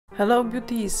Hello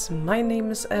beauties, my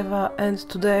name is Eva and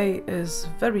today is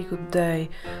a very good day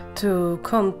to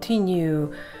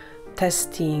continue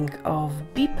testing of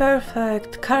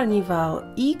bPerfect Carnival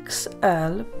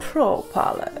XL Pro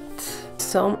palette.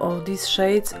 Some of these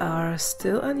shades are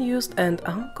still unused and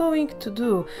I'm going to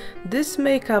do this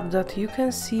makeup that you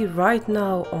can see right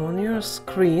now on your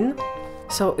screen.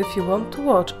 So if you want to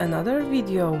watch another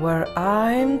video where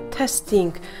I'm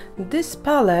testing this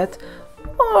palette,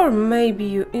 or maybe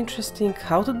you're interested in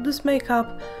how to do this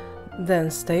makeup, then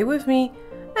stay with me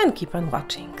and keep on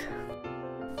watching.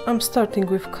 I'm starting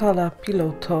with color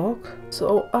Pillow Talk.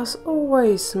 So as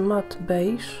always, matte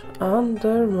beige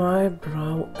under my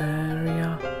brow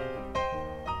area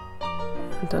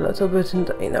and a little bit in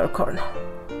the inner corner.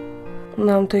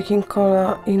 Now I'm taking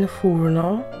color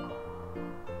Inferno.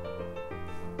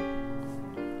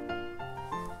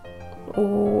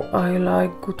 Oh, I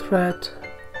like good red.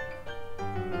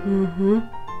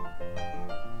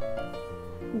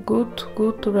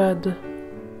 Good red.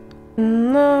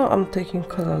 Now I'm taking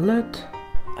color Lit.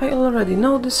 I already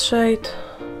know this shade.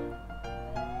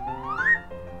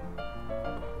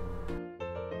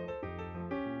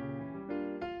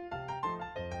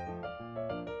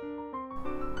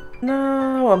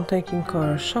 Now I'm taking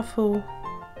color Shuffle.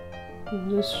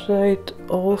 This shade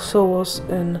also was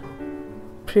in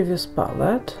previous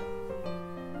palette.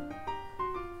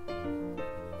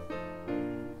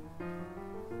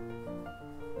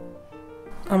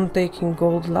 I'm taking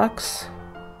Gold Lux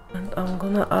and I'm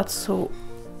gonna add some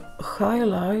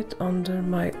highlight under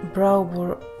my brow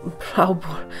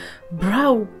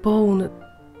bone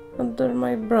under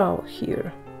my brow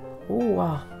here. Oh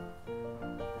wow,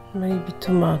 maybe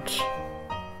too much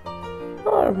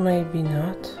or maybe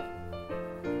not.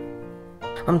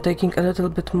 I'm taking a little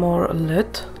bit more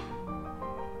Lit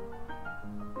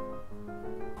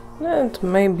and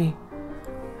maybe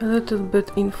a little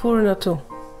bit Inferno too.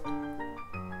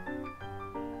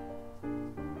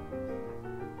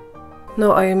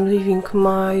 Now I am leaving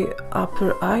my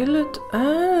upper eyelid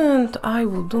and I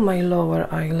will do my lower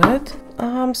eyelid.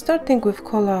 I'm starting with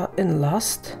color in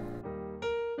Lust.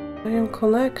 I am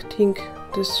connecting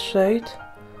this shade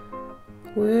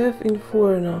with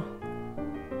Inferno.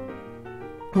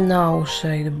 Now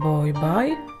shade Boy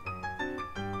Bye.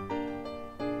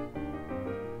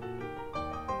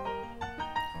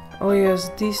 Oh yes,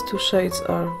 these two shades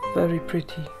are very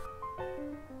pretty.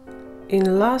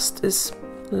 In Lust is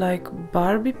like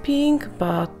Barbie pink,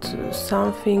 but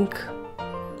something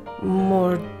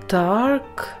more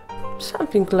dark,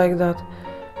 something like that.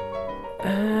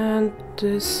 And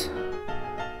this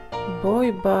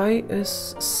Boy Bye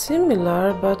is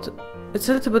similar, but it's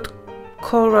a little bit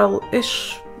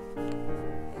coral-ish.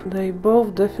 They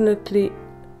both definitely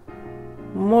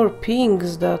more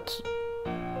pinks than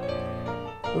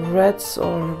reds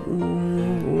or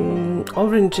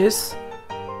oranges,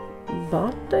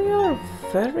 but they are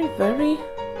very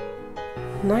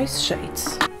nice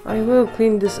shades. I will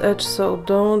clean this edge, so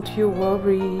don't you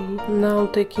worry. Now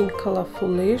I'm taking color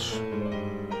Foolish.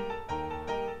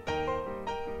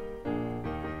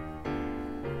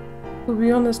 To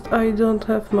be honest, I don't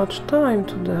have much time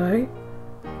today,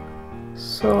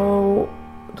 so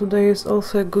today is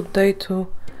also a good day to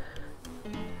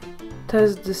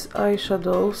test these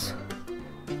eyeshadows,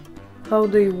 how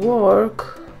they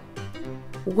work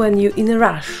when you're in a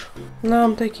rush. Now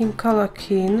I'm taking color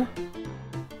Keen.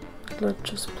 Let's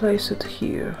just place it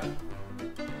here.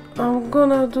 I'm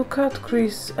gonna do cut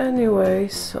crease anyway,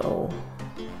 so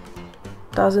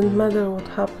doesn't matter what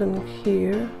happened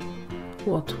here,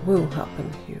 what will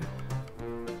happen here,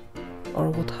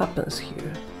 or what happens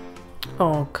here.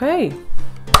 Okay,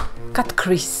 cut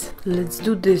crease. Let's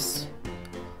do this.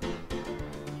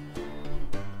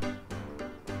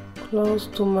 Close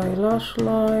to my lash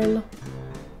line.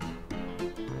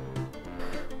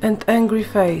 And angry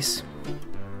face.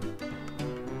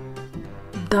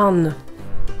 Done.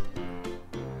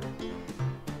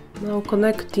 Now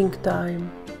connecting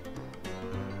time.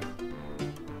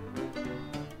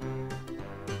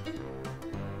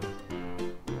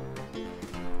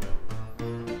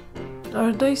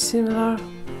 Are they similar?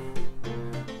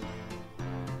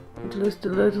 At least a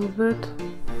little bit.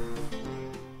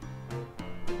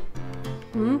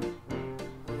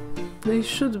 They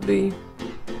should be.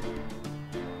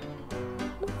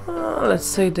 Let's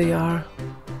say they are.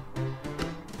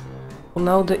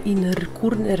 Now the inner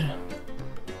corner.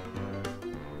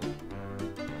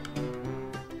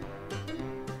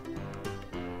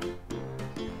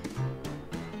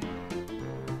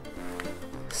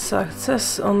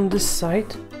 Success on this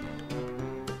side.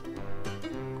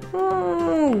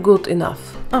 Good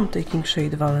enough. I'm taking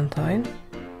shade Valentine.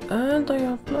 and I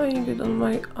am applying it on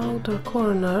my outer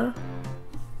corner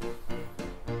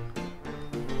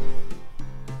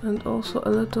and also a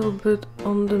little bit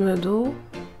on the middle,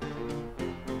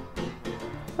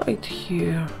 right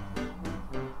here.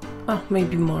 Ah,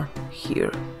 maybe more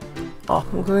here. Oh,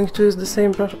 I'm going to use the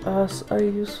same brush as I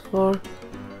use for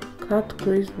cut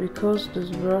crease because this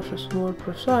brush is more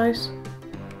precise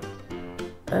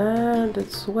and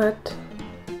it's wet.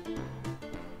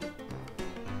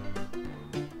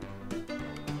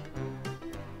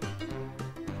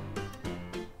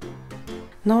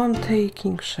 Now I'm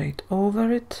taking shade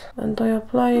over it and I'm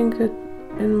applying it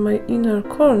in my inner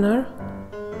corner,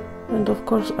 and of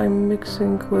course I'm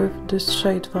mixing with this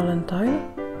shade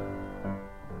Valentine.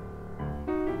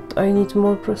 I need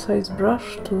more precise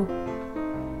brush to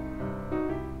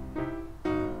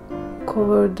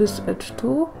cover this edge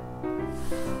too,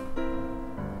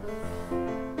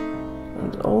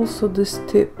 and also this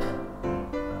tip.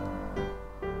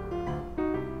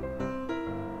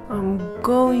 I'm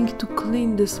going to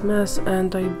clean this mess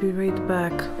and I'll be right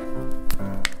back.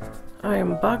 I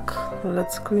am back.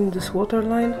 Let's clean this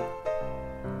waterline.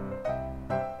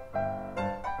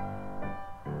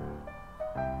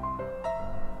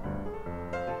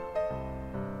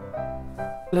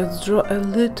 Let's draw a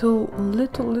little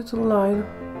line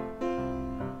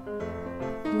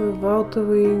without the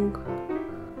wing,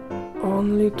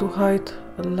 only to hide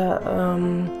a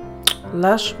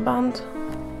lash band.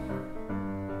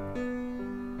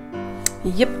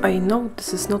 Yep, I know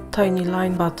this is not tiny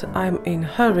line, but I'm in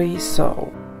hurry,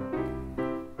 so...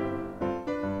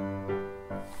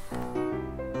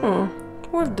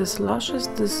 With these lashes,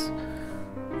 this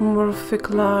more thick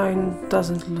line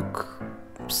doesn't look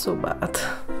so bad.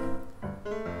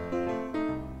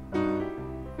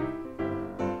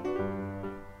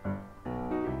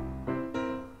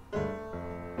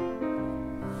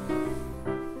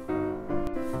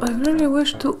 I really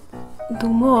wish to do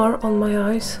more on my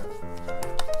eyes,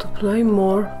 to play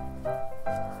more,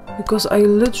 because I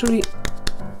literally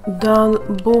done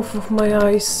both of my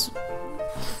eyes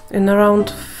in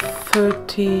around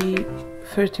 30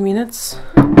 minutes.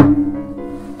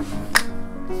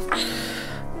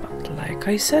 But like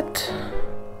I said,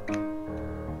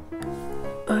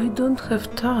 I don't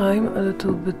have time a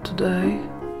little bit today,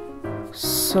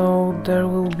 so there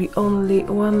will be only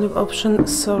one lip option.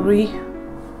 Sorry,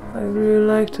 I really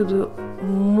like to do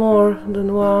more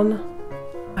than one.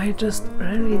 I just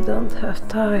really don't have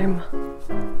time.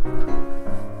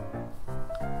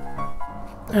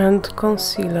 And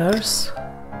concealers.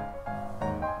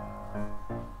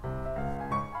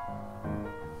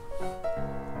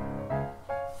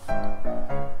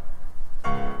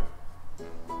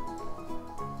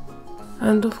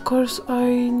 And of course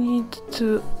I need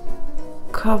to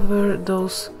cover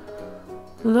those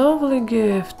lovely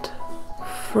gifts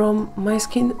from my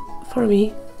skin for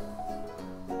me.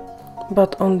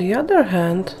 But on the other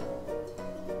hand,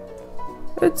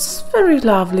 it's very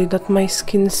lovely that my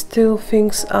skin still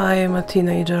thinks I am a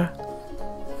teenager.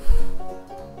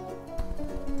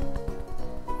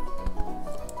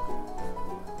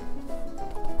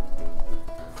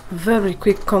 Very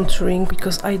quick contouring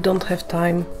because I don't have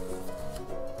time.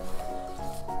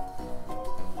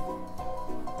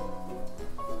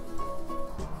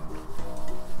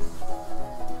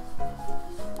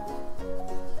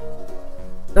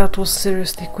 That was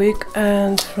seriously quick.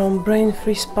 And from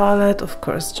Brainfreeze palette, of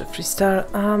course Jeffree Star,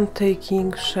 I'm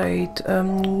taking shade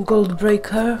Gold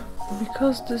Breaker,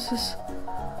 because this is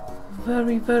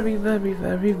very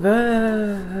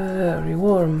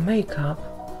warm makeup.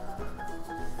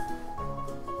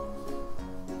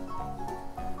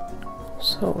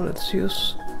 So let's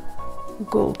use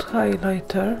gold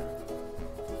highlighter.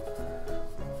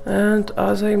 And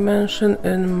as I mentioned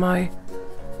in my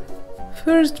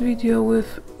first video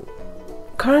with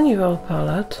Carnival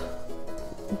palette,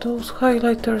 those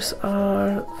highlighters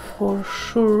are for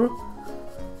sure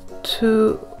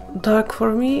too dark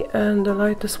for me, and the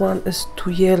lightest one is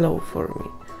too yellow for me.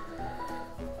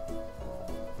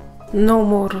 No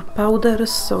more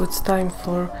powders, so it's time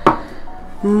for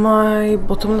my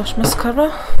bottom lash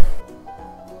mascara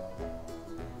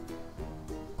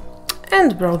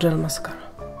and brow gel mascara.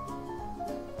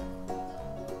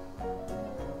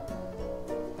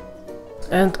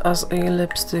 And as a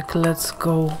lipstick, let's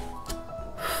go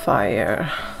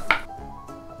Fire.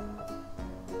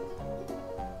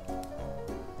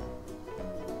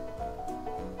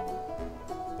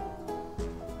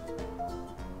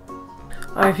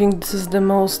 I think this is the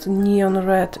most neon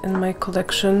red in my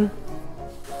collection.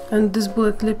 And this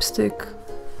bullet lipstick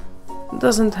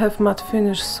doesn't have matte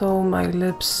finish, so my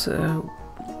lips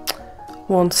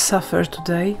won't suffer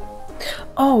today.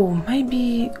 Oh,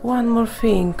 maybe one more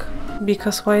thing,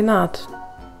 because why not?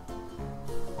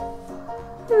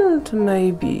 And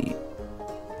maybe...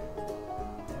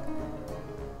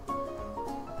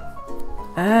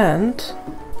 and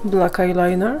black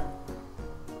eyeliner,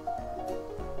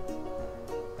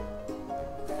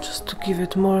 just to give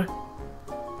it more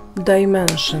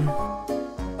dimension.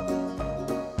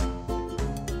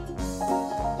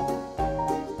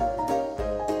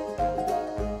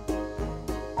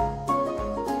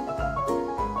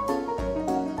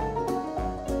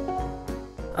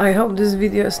 I hope this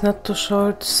video is not too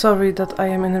short. Sorry that I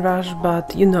am in a rush,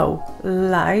 but you know,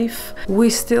 life. We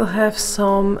still have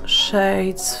some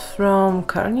shades from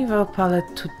Carnival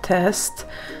palette to test,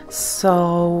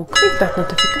 so click that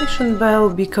notification bell,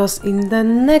 because in the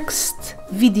next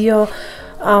video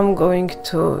I'm going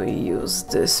to use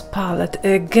this palette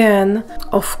again.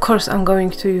 Of course, I'm going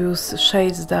to use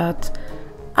shades that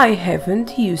I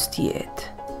haven't used yet.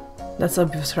 That's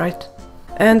obvious, right?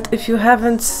 And if you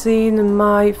haven't seen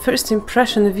my first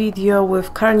impression video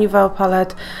with Carnival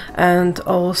palette and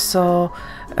also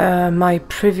my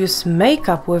previous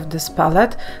makeup with this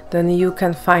palette, then you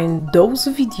can find those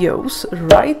videos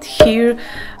right here.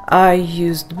 I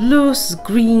used blues,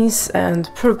 greens and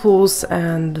purples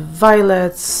and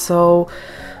violets, so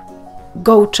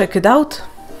go check it out.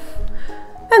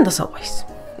 And as always,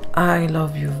 I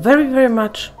love you very, very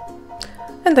much,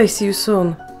 and I see you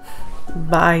soon.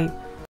 Bye!